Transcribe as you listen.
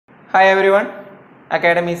Hi everyone,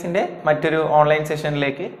 Academis മറ്റൊരു online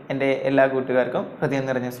സെഷനിലേക്ക് എൻ്റെ എല്ലാ കൂട്ടുകാർക്കും ഹൃദയം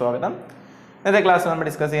നിറഞ്ഞ സ്വാഗതം. ഇന്നത്തെ ക്ലാസ് നമ്മൾ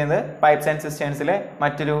ഡിസ്കസ് ചെയ്യുന്നത് പൈപ്സ് ആൻഡ് സിസ്റ്റേൺസിലെ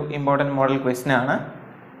മറ്റൊരു ഇമ്പോർട്ടൻറ്റ് മോഡൽ ക്വസ്റ്റ്യൻ ആണ്.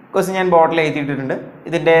 ക്വസ്റ്റ്യൻ ഞാൻ ബോർഡിൽ എഴുതിയിട്ടുണ്ട്.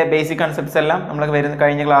 ഇതിൻ്റെ ബേസിക് കൺസെപ്റ്റ്സ് എല്ലാം നമ്മൾ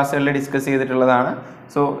കഴിഞ്ഞ ക്ലാസ്സുകളിൽ ഡിസ്കസ് ചെയ്തിട്ടുള്ളതാണ്.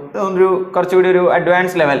 സോ ഇതൊരു കുറച്ചുകൂടി ഒരു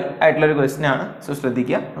അഡ്വാൻസ് ലെവൽ ആയിട്ടുള്ളൊരു ക്വസ്റ്റ്യൻ ആണ്. സോ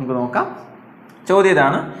ശ്രദ്ധിക്കുക, നമുക്ക് നോക്കാം. ചോദ്യം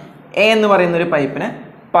ഇതാണ്: എ എന്ന് പറയുന്നൊരു പൈപ്പിന്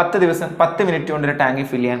 10 മിനിറ്റ് കൊണ്ട് ഒരു ടാങ്ക്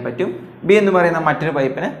ഫില്ല് ചെയ്യാൻ പറ്റും. ബി എന്ന് പറയുന്ന മറ്റൊരു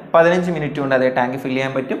പൈപ്പിന് 15 മിനിറ്റ് കൊണ്ട് അതേ ടാങ്ക് ഫില്ല്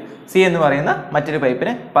ചെയ്യാൻ പറ്റും. സി എന്ന് പറയുന്ന മറ്റൊരു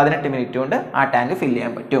പൈപ്പിന് 18 മിനിറ്റ് കൊണ്ട് ആ ടാങ്ക് ഫില്ല്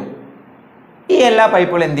ചെയ്യാൻ പറ്റും. ഈ എല്ലാ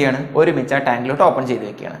പൈപ്പുകളും എന്ത് ചെയ്യാണ്? ഒരുമിച്ച് ആ ടാങ്കിലോട്ട് ഓപ്പൺ ചെയ്ത്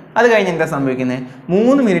വെക്കുകയാണ്. അത് കഴിഞ്ഞ് എന്താ സംഭവിക്കുന്നത്?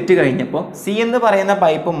 3 മിനിറ്റ് കഴിഞ്ഞപ്പോൾ സി എന്ന് പറയുന്ന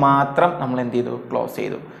പൈപ്പ് മാത്രം നമ്മൾ എന്ത് ചെയ്തു? ക്ലോസ്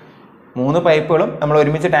ചെയ്തു. 3 പൈപ്പുകളും നമ്മൾ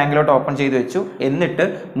ഒരുമിച്ച് ടാങ്കിലോട്ട് ഓപ്പൺ ചെയ്ത് വെച്ചു. എന്നിട്ട്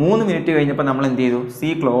 3 മിനിറ്റ് കഴിഞ്ഞപ്പോൾ നമ്മൾ എന്ത് ചെയ്തു? സി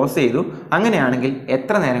ക്ലോസ് ചെയ്തു. അങ്ങനെയാണെങ്കിൽ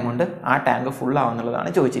എത്ര നേരം കൊണ്ട് ആ ടാങ്ക് ഫുൾ ആവുന്നുള്ളതാണ്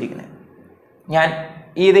ചോദിച്ചിരിക്കുന്നത്. ഞാൻ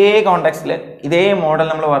ഇതേ കോണ്ടെക്സ്റ്റിൽ ഇതേ മോഡൽ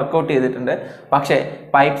നമ്മൾ വർക്കൗട്ട് ചെയ്തിട്ടുണ്ട്. പക്ഷേ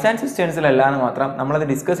പൈപ്സ് ആൻഡ് സിസ്റ്റേൺസിലല്ലാന്ന് മാത്രം നമ്മളത്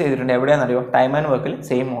ഡിസ്കസ് ചെയ്തിട്ടുണ്ട്. എവിടെയാണെന്നറിയോ? ടൈം ആൻഡ് വർക്കിൽ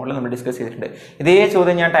സെയിം മോഡൽ നമ്മൾ ഡിസ്കസ് ചെയ്തിട്ടുണ്ട്. ഇതേ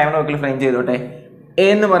ചോദ്യം ഞാൻ ടൈം ആൻഡ് വർക്കിൽ ഫ്രെയിം ചെയ്തോട്ടെ. എ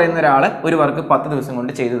എന്ന് പറയുന്ന ഒരാൾ ഒരു വർക്ക് 10 ദിവസം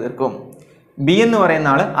കൊണ്ട് ചെയ്തു തീർക്കും. ബി എന്ന്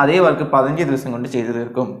പറയുന്ന ആൾ അതേ വർക്ക് 15 ദിവസം കൊണ്ട് ചെയ്തു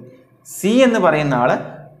തീർക്കും. സി എന്ന് പറയുന്ന ആൾ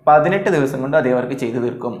 18 ദിവസം കൊണ്ട് അതേ വർക്ക് ചെയ്തു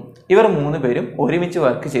തീർക്കും. ഇവർ 3 പേരും ഒരുമിച്ച്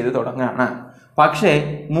വർക്ക് ചെയ്ത് തുടങ്ങുകയാണ്. പക്ഷേ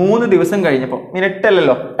 3 ദിവസം കഴിഞ്ഞപ്പോൾ, മിനിറ്റ്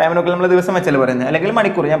അല്ലല്ലോ, ടൈമിനൊക്കെ നമ്മൾ ദിവസം വെച്ചല്ലേ പറയുന്നത്, അല്ലെങ്കിൽ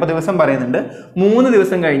മണിക്കൂർ, ഞാൻ ഇപ്പോൾ ദിവസം പറയുന്നുണ്ട്. 3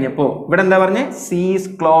 ദിവസം കഴിഞ്ഞപ്പോൾ ഇവിടെ എന്താ പറഞ്ഞത്? C is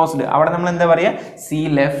closed. അവിടെ നമ്മൾ എന്താ പറയുക? C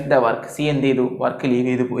left the work. C എന്ത് ചെയ്തു? വർക്ക് ലീവ്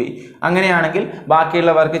ചെയ്ത് പോയി. അങ്ങനെയാണെങ്കിൽ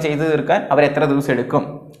ബാക്കിയുള്ള വർക്ക് ചെയ്തു തീർക്കാൻ അവർ എത്ര ദിവസം എടുക്കും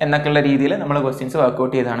എന്നൊക്കെയുള്ള രീതിയിൽ നമ്മൾ ക്വസ്റ്റ്യൻസ്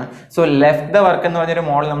വർക്കൗട്ട് ചെയ്തതാണ്. സോ ലെഫ്റ്റ് ദ വർക്ക് എന്ന് പറഞ്ഞൊരു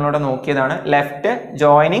മോഡൽ നമ്മളിവിടെ നോക്കിയതാണ്. ലെഫ്റ്റ്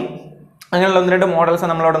ജോയിനിങ് അങ്ങനെയുള്ള 1-2 മോഡൽസ്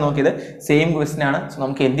നമ്മളവിടെ നോക്കിയത്. സെയിം ക്വസ്റ്റ്യൻ ആണ്. സോ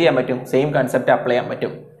നമുക്ക് എന്ത് ചെയ്യാൻ പറ്റും? സെയിം കൺസെപ്റ്റ് അപ്ലൈ ചെയ്യാൻ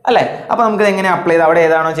പറ്റും അല്ലേ? അപ്പോൾ നമുക്കിത് എങ്ങനെ അപ്ലൈ ചെയ്ത് അവിടെ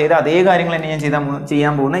ഏതാണോ ചെയ്ത് അതേ കാര്യങ്ങൾ തന്നെ ഞാൻ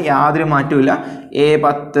ചെയ്യാൻ പോകുന്നത്. യാതൊരു മാറ്റമില്ല. A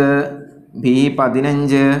 10, B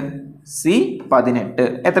 15, C 18.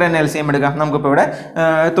 എത്ര തന്നെ LCM എടുക്കാം? നമുക്കിപ്പോൾ ഇവിടെ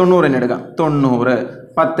 90 തന്നെ എടുക്കാം. 90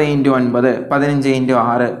 10 × 9 15 ×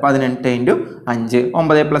 6 18 × 5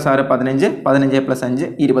 9 + 6 15 15 + 5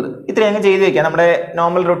 20. ഇത്രയും അങ്ങ് ചെയ്ത് വെക്കുക. നമ്മുടെ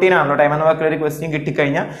നോർമൽ റൊട്ടീൻ ആണല്ലോ. ടൈം ആൻഡ് വർക്കിൽ ഒരു ക്വസ്റ്റ്യൻ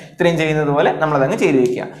കിട്ടിക്കഴിഞ്ഞാൽ ഇത്രയും ചെയ്യുന്നത് പോലെ നമ്മളതങ്ങ് ചെയ്ത്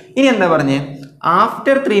വെക്കുക. ഇനി എന്താ പറഞ്ഞ്?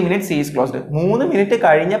 After 3 minute C is closed. 3 minute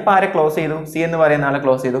കഴിഞ്ഞപ്പോൾ ആരെ ക്ലോസ് ചെയ്തു? സി എന്ന് പറയുന്ന ആളെ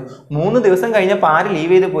ക്ലോസ് ചെയ്തു. 3 ദിവസം കഴിഞ്ഞപ്പോൾ ആര്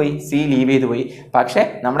ലീവ് ചെയ്ത് പോയി? സി ലീവ് ചെയ്ത് പോയി. പക്ഷേ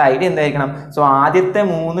നമ്മുടെ ഐഡിയ എന്തായിരിക്കണം? സോ ആദ്യത്തെ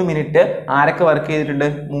 3 മിനിറ്റ് ആരൊക്കെ വർക്ക് ചെയ്തിട്ടുണ്ട്?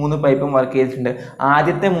 3 പൈപ്പും വർക്ക് ചെയ്തിട്ടുണ്ട്.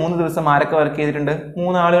 ആദ്യത്തെ 3 ദിവസം ആരൊക്കെ വർക്ക് ചെയ്തിട്ടുണ്ട്?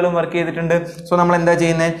 3 ആളുകളും വർക്ക് ചെയ്തിട്ടുണ്ട്. സോ നമ്മൾ എന്താ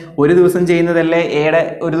ചെയ്യുന്നത്? ഒരു ദിവസം ചെയ്യുന്നതല്ലേ എയുടെ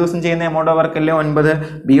ഒരു ദിവസം ചെയ്യുന്ന എമൗണ്ട് ഓഫ് വർക്ക് അല്ലേ 9,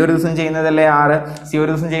 ബി ഒരു ദിവസം ചെയ്യുന്നതല്ലേ 6, സി ഒരു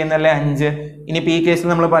ദിവസം ചെയ്യുന്നതല്ലേ 5. ഇനി ഈ കേസിൽ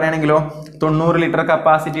നമ്മൾ പറയുകയാണെങ്കിലോ 90 ലിറ്റർ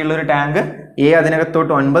കപ്പാസിറ്റി ഉള്ള ഒരു ടാങ്ക്, എ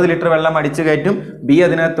അതിനകത്തോട്ട് 9 ലിറ്റർ വെള്ളം അടിച്ചു കയറ്റും, ബി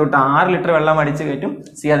അതിനകത്തോട്ട് 6 ലിറ്റർ വെള്ളം അടിച്ചു കയറ്റും,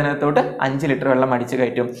 സി അതിനകത്തോട്ട് 5 ലിറ്റർ വെള്ളം അടിച്ചു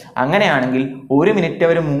കയറ്റും. അങ്ങനെയാണെങ്കിൽ 1 മിനിറ്റ്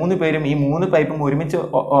അവർ 3 പേരും ഈ 3 പൈപ്പും ഒരുമിച്ച്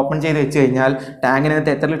ഓപ്പൺ ചെയ്ത് വെച്ച് കഴിഞ്ഞാൽ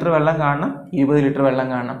ടാങ്കിനകത്ത് എത്ര ലിറ്റർ വെള്ളം കാണണം? 20 ലിറ്റർ വെള്ളം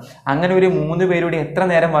കാണണം. അങ്ങനെ ഒരു 3 പേരുടെ എത്ര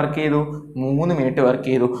നേരം വർക്ക് ചെയ്തു? 3 മിനിറ്റ് വർക്ക്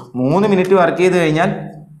ചെയ്തു. 3 മിനിറ്റ് വർക്ക് ചെയ്ത് കഴിഞ്ഞാൽ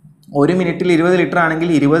 1 മിനിറ്റിൽ 20 ലിറ്റർ ആണെങ്കിൽ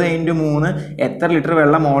 20 × 3 എത്ര ലിറ്റർ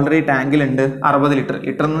വെള്ളം ഓൾറെഡി ടാങ്കിലുണ്ട്? 60 ലിറ്റർ.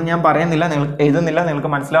 ലിറ്റർ ഒന്നും ഞാൻ പറയുന്നില്ല, നിങ്ങൾ എഴുതുന്നില്ല,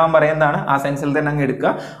 നിങ്ങൾക്ക് മനസ്സിലാവാൻ പറയുന്നതാണ്. ആ സെൻസിൽ തന്നെ അങ്ങ്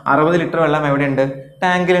എടുക്കുക. 60 ലിറ്റർ വെള്ളം എവിടെയുണ്ട്?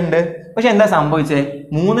 ടാങ്കിലുണ്ട്. പക്ഷെ എന്താ സംഭവിച്ചത്?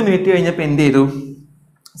 3 മിനിറ്റ് കഴിഞ്ഞപ്പോൾ എന്ത് ചെയ്തു?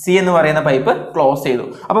 സി എന്ന് പറയുന്ന പൈപ്പ് ക്ലോസ് ചെയ്തു.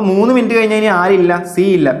 അപ്പോൾ 3 മിനിറ്റ് കഴിഞ്ഞ് കഴിഞ്ഞാൽ ആരില്ല? സി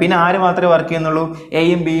ഇല്ല. പിന്നെ ആര് മാത്രമേ വർക്ക് ചെയ്യുന്നുള്ളൂ?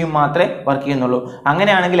 എയും ബിയും മാത്രമേ വർക്ക് ചെയ്യുന്നുള്ളൂ.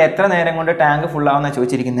 അങ്ങനെയാണെങ്കിൽ എത്ര നേരം കൊണ്ട് ടാങ്ക് ഫുൾ ആവുന്ന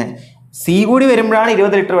ചോദിച്ചിരിക്കുന്നത്? സി കൂടി വരുമ്പോഴാണ്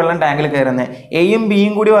 20 ലിറ്റർ വെള്ളം ടാങ്കിൽ കയറുന്നത്. എയും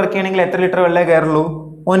ബിയും കൂടി വർക്ക് ചെയ്യണമെങ്കിൽ എത്ര ലിറ്റർ വെള്ളമേ കയറുള്ളൂ?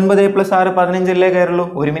 9 + 6 15 കയറുള്ളൂ.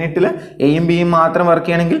 1 മിനിറ്റിൽ എയും ബിയും മാത്രം വർക്ക്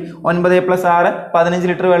ചെയ്യണമെങ്കിൽ 9 + 6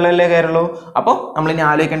 15 ലിറ്റർ വെള്ളമല്ലേ കയറുള്ളൂ. അപ്പോൾ നമ്മളിനി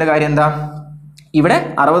ആലോചിക്കേണ്ട കാര്യം എന്താ? ഇവിടെ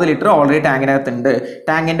 60 ലിറ്റർ ഓൾറെഡി ടാങ്കിനകത്തുണ്ട്.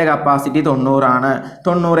 ടാങ്കിൻ്റെ കപ്പാസിറ്റി 90 ആണ്.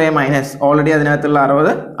 90 മൈനസ് ഓൾറെഡി അതിനകത്തുള്ള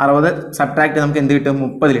 60 സബ്ട്രാക്ട് നമുക്ക് എന്ത് കിട്ടും?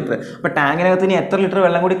 30 ലിറ്റർ. അപ്പോൾ ടാങ്കിനകത്ത് ഇനി എത്ര ലിറ്റർ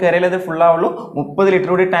വെള്ളം കൂടി കയറിയാൽ അത് ഫുൾ ആവുള്ളൂ? 30 ലിറ്റർ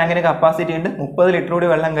കൂടി ടാങ്കിന് കപ്പാസിറ്റി ഉണ്ട്. 30 ലിറ്റർ കൂടി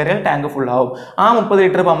വെള്ളം കയറിയാൽ ടാങ്ക് ഫുൾ ആവും. ആ 30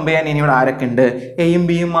 ലിറ്റർ പമ്പ് ചെയ്യാൻ ഇനി ഇവിടെ ആരൊക്കെ ഉണ്ട്? എയും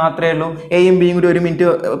ബിയും മാത്രമേ ഉള്ളൂ. എയും ബിയും കൂടി 1 മിനിറ്റ്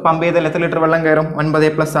പമ്പ് ചെയ്താൽ എത്ര ലിറ്റർ വെള്ളം കയറും?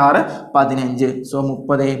 9 + 6 15. സോ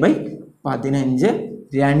 30/15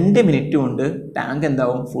 2 മിനിറ്റ് കൊണ്ട് ടാങ്ക്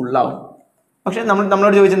എന്താവും? ഫുൾ ആവും. പക്ഷേ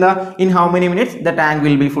നമ്മളോട് ചോദിച്ചെന്താ? In how many minutes the tank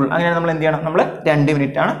will be full. അങ്ങനെ നമ്മൾ എന്ത് ചെയ്യണം? നമ്മൾ 2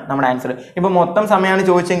 മിനിറ്റ് ആണ് നമ്മുടെ ആൻസർ. ഇപ്പോൾ മൊത്തം സമയമാണ്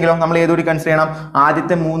ചോദിച്ചെങ്കിലോ നമ്മൾ ഏതുകൂടി കൺസിഡർ ചെയ്യണം?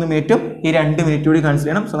 ആദ്യത്തെ 3 മിനിറ്റും ഈ 2 മിനിറ്റ് കൂടി കൺസിഡർ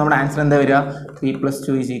ചെയ്യണം. സോ നമ്മുടെ ആൻസർ എന്താ വരിക? 3 +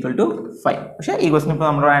 2 = 5. പക്ഷേ ഈ ക്വസ്റ്റിന് ഇപ്പോൾ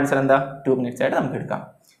നമ്മുടെ ആൻസർ എന്താ? 2 മിനിറ്റ്സ് ആയിട്ട് നമുക്ക് എടുക്കാം.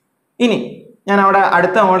 ഇനി ഞാൻ അവിടെ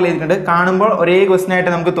അടുത്ത മോഡൽ ചെയ്തിട്ടുണ്ട്. കാണുമ്പോൾ ഒരേ ക്വസ്റ്റ്യൻ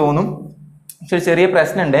ആയിട്ട് നമുക്ക് തോന്നും. പക്ഷെ ഒരു ചെറിയ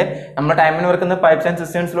പ്രശ്നമുണ്ട്. നമ്മൾ time and work pipes and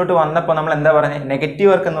സിസ്റ്റേൺസിലോട്ട് വന്നപ്പോൾ നമ്മൾ എന്താ പറഞ്ഞത്? നെഗറ്റീവ്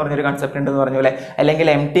വർക്ക് എന്ന് പറഞ്ഞൊരു കൺസെപ്റ്റ് ഉണ്ടെന്ന് പറഞ്ഞു അല്ലേ? അല്ലെങ്കിൽ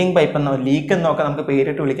എംപ്റ്റിങ് പൈപ്പ് എന്നോ ലീക്ക് എന്നോ ഒക്കെ നമുക്ക്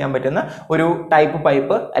പേരിട്ട് വിളിക്കാൻ പറ്റുന്ന ഒരു ടൈപ്പ്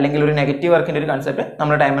പൈപ്പ് അല്ലെങ്കിൽ ഒരു നെഗറ്റീവ് വർക്കിൻ്റെ ഒരു കൺസെപ്റ്റ്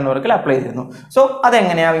നമ്മൾ ടൈം ആൻഡ് വർക്കിൽ അപ്ലൈ ചെയ്തിരുന്നു. സോ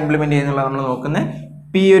അതെങ്ങനെയാണ് ഇംപ്ലിമെൻറ്റ് ചെയ്യുന്നുള്ളത് നമ്മൾ നോക്കുന്നത്.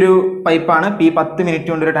 പി ഒരു പൈപ്പാണ്, പി 10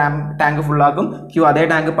 മിനിറ്റ് കൊണ്ട് ഒരു ടാങ്ക് ഫുള്ളാക്കും. ക്യൂ അതേ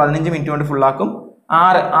ടാങ്ക് 15 മിനിറ്റ് കൊണ്ട് ഫുള്ളാക്കും.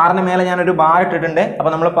 ആറിന് മേലെ ഞാനൊരു ബാർ ഇട്ടിട്ടുണ്ട്.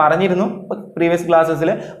 അപ്പോൾ നമ്മൾ പറഞ്ഞിരുന്നു പ്രീവിയസ് ക്ലാസ്സസിൽ,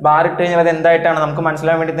 ബാർ ഇട്ട് കഴിഞ്ഞാൽ അത് എന്തായിട്ടാണ് നമുക്ക്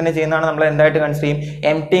മനസ്സിലാൻ വേണ്ടി തന്നെ ചെയ്യുന്നതാണ്. നമ്മൾ എന്തായിട്ട് കൺസിഡർ ചെയ്യും?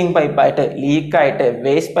 എംപ്റ്റിങ് പൈപ്പായിട്ട്, ലീക്കായിട്ട്,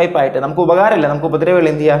 വേസ്റ്റ് പൈപ്പായിട്ട്. നമുക്ക് ഉപകാരമില്ല, നമുക്ക്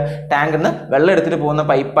ഉപദ്രവമില്ല. എന്ത് ചെയ്യുക? ടാങ്കിൽ നിന്ന് വെള്ളം എടുത്തിട്ട് പോകുന്ന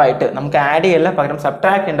പൈപ്പായിട്ട് നമുക്ക് ആഡ് ചെയ്യല്ല, പകരം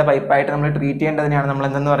സബ്ട്രാക്ട് ചെയ്യേണ്ട പൈപ്പായിട്ട് നമ്മൾ ട്രീറ്റ് ചെയ്യേണ്ടതിനാണ് നമ്മൾ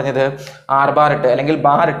എന്തെന്ന് പറഞ്ഞത്? ആർ ബാർ ഇട്ട് അല്ലെങ്കിൽ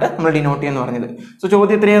ബാർ ഇട്ട് നമ്മൾ ഡിനോട്ട് ചെയ്യുമെന്ന് പറഞ്ഞത്. സോ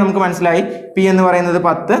ചോദ്യത്തിലേ നമുക്ക് മനസ്സിലായി പി എന്ന് പറയുന്നത്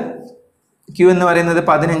 10, ക്യൂ എന്ന് പറയുന്നത്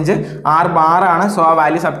 15, ആർ ബാർ ആണ്. സോ ആ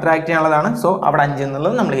വാല്യൂ സബ്ട്രാക്ട് ചെയ്യാനുള്ളതാണ്. സോ അവിടെ 5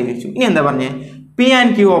 എന്നുള്ളത് നമ്മൾ എഴുതിച്ചു. ഇനി എന്താ പറഞ്ഞേ? P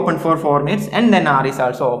and Q open four 4 minutes and then R is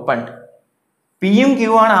also open. പിയും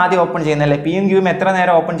ക്യൂ ആണ് ആദ്യം ഓപ്പൺ ചെയ്യുന്നത് അല്ലേ? പിയും ക്യൂവും എത്ര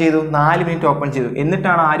നേരം ഓപ്പൺ ചെയ്തു? 4 മിനിറ്റ് ഓപ്പൺ ചെയ്തു.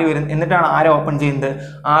 എന്നിട്ടാണ് ആര് ഓപ്പൺ ചെയ്യുന്നത്?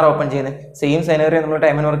 ആർ ഓപ്പൺ ചെയ്യുന്നത്. സെയിം സെനറിയോ നമ്മൾ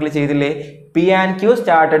ടൈം ആൻഡ് വർക്കിൽ ചെയ്തില്ലേ? P and Q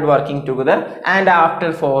started working together and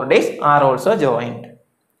after 4 days are also joined.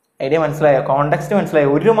 Idea മനസ്സിലായോ? കോണ്ടെക്സ്റ്റ് മനസ്സിലായോ?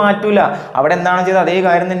 ഒരു മാറ്റമില്ല. അവിടെ എന്താണ് ചെയ്തത്? അതേ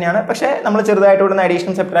കാര്യം തന്നെയാണ്. പക്ഷേ നമ്മൾ ചെറുതായിട്ട് വിടുന്ന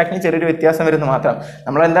അഡീഷണൽ സബ്ട്രാക്ഷന് ചെറിയൊരു വ്യത്യാസം വരുന്നു മാത്രം.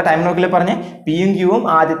 നമ്മൾ എന്താ ടൈം നോക്കിൽ പറഞ്ഞ്? പിയും ക്യൂവും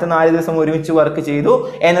ആദ്യത്തെ 4 ദിവസം ഒരുമിച്ച് വർക്ക് ചെയ്തു,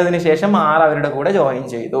 എന്നതിന് ശേഷം ആർ അവരുടെ കൂടെ ജോയിൻ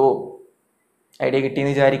ചെയ്തു. ഐഡിയ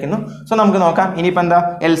കിട്ടിയെന്ന് വിചാരിക്കുന്നു. സോ നമുക്ക് നോക്കാം. ഇനിയിപ്പോൾ എന്താ?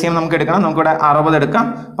 LCM നമുക്ക് എടുക്കണം. നമുക്കിവിടെ 60 എടുക്കാം.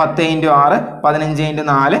 10 × 6, 15 ×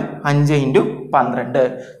 4, 5 × 12.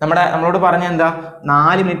 നമ്മളോട് പറഞ്ഞ എന്താ?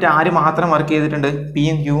 4 മിനിറ്റ് ആര് മാത്രം വർക്ക് ചെയ്തിട്ടുണ്ട്?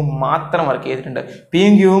 പിയും ക്യൂവും മാത്രം വർക്ക് ചെയ്തിട്ടുണ്ട്.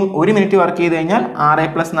 പിയും ക്യൂവും 1 മിനിറ്റ് വർക്ക് ചെയ്ത് കഴിഞ്ഞാൽ 6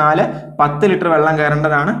 + 4 10 ലിറ്റർ വെള്ളം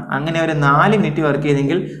കയറേണ്ടതാണ്. അങ്ങനെ ഒരു 4 മിനിറ്റ് വർക്ക്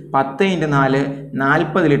ചെയ്തെങ്കിൽ 10 × 4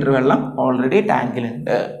 40 ലിറ്റർ വെള്ളം ഓൾറെഡി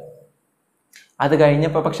ടാങ്കിലുണ്ട്. അത്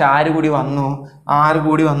കഴിഞ്ഞപ്പോൾ പക്ഷെ ആര് കൂടി വന്നു? 6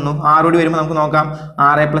 കൂടി വന്നു. 6 കൂടി വരുമ്പോൾ നമുക്ക് നോക്കാം.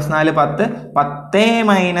 6 + 4 10, 10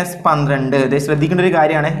 - 12. ഇത് ശ്രദ്ധിക്കേണ്ട ഒരു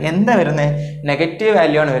കാര്യമാണ്. എന്താ വരുന്നത്? നെഗറ്റീവ്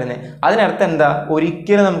വാല്യൂ ആണ് വരുന്നത്. അതിനർത്ഥം എന്താ?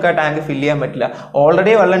 ഒരിക്കലും നമുക്ക് ആ ടാങ്ക് ഫില്ല് ചെയ്യാൻ പറ്റില്ല.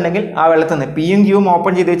 ഓൾറെഡി വെള്ളം ഉണ്ടെങ്കിൽ ആ വെള്ളത്തിൽ നിന്ന് പിയും ക്യൂവും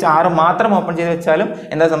ഓപ്പൺ ചെയ്ത് വെച്ച് 6 മാത്രം ഓപ്പൺ ചെയ്ത് വെച്ചാലും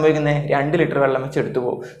എന്താ സംഭവിക്കുന്നത്? 2 ലിറ്റർ വെള്ളം വെച്ച് എടുത്തു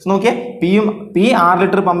പോകും. സോ നോക്കിയേ, പി 6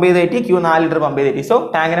 ലിറ്റർ പമ്പ് ചെയ്ത് കയറ്റി, ക്യൂ 4 ലിറ്റർ പമ്പ് ചെയ്ത് കയറ്റി. സോ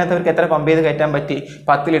ടാങ്കിനകത്ത് അവർക്ക് എത്ര പമ്പ് ചെയ്ത് കയറ്റാൻ പറ്റി?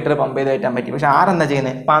 10 ലിറ്റർ പമ്പ് ചെയ്ത് കയറ്റാൻ പറ്റി. പക്ഷേ ആർ എന്താ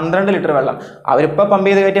ചെയ്യുന്നത്? 12 ലിറ്റർ വെള്ളം അവരിപ്പോൾ പമ്പ്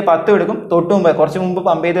ചെയ്ത് കയറ്റിയ 10 എടുക്കും. തൊട്ട് മുമ്പ് കുറച്ച് മുമ്പ്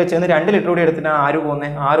പമ്പ് ചെയ്ത് വെച്ചതിന് 2 ലിറ്റർ കൂടി എടുത്തിട്ടാണ് ആറ്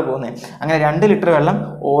പോകുന്നത്. അങ്ങനെ 2 ലിറ്റർ വെള്ളം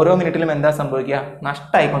ഓരോ മിനിറ്റിലും എന്താ സംഭവിക്കുക?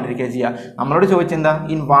 നഷ്ടമായിക്കൊണ്ടിരിക്കുക ചെയ്യുക. നമ്മളോട് ചോദിച്ചെന്താ?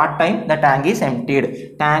 In what time the tank is emptied.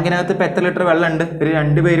 ടാങ്കിനകത്ത് ഇപ്പോൾ എത്ര ലിറ്റർ വെള്ളം ഉണ്ട്? ഒരു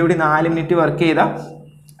 2 പേര് കൂടി 4 മിനിറ്റ് വർക്ക് ചെയ്താൽ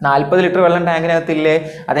 40 ലിറ്റർ വെള്ളം ടാങ്കിനകത്തില്ലേ?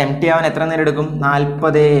 അത് എംപ്റ്റി ആവാൻ എത്ര നേരം എടുക്കും?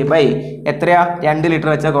 40 എത്രയാ? 2 ലിറ്റർ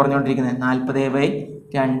വെച്ചാൽ കുറഞ്ഞുകൊണ്ടിരിക്കുന്നത്. 40/2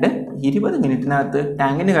 20 മിനിറ്റിനകത്ത്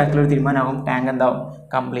ടാങ്കിൻ്റെ കാര്യത്തിലൊരു തീരുമാനമാകും. ടാങ്ക് എന്താവും?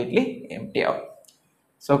 കംപ്ലീറ്റ്ലി എംപ്റ്റി ആവും.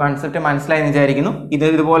 സോ കൺസെപ്റ്റ് മനസ്സിലായി എന്ന് വിചാരിക്കുന്നു.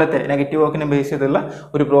 ഇതുപോലത്തെ നെഗറ്റീവ് വർക്കിനെ ബേസ് ചെയ്തുള്ള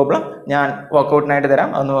ഒരു പ്രോബ്ലം ഞാൻ വർക്കൗട്ടിനായിട്ട് തരാം.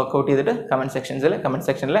 അതൊന്ന് വർക്കൗട്ട് ചെയ്തിട്ട് കമൻറ്റ്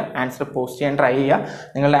സെക്ഷനിൽ ആൻസർ പോസ്റ്റ് ചെയ്യാൻ ട്രൈ ചെയ്യുക.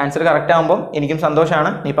 നിങ്ങളുടെ ആൻസർ കറക്റ്റ് ആകുമ്പോൾ എനിക്കും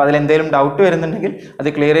സന്തോഷമാണ്. ഇപ്പോൾ അതിൽ എന്തെങ്കിലും ഡൗട്ട് വരുന്നുണ്ടെങ്കിൽ അത്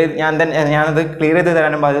ക്ലിയർ ചെയ്ത് ഞാനത് ക്ലിയർ ചെയ്ത്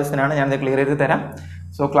തരാനും ബാധ്യസ്ഥനാണ്. ഞാനത് ക്ലിയർ ചെയ്ത് തരാം.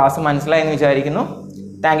 സോ ക്ലാസ് മനസ്സിലായി എന്ന് വിചാരിക്കുന്നു.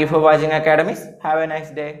 Thank you for watching academics. Have A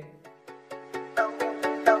nice day.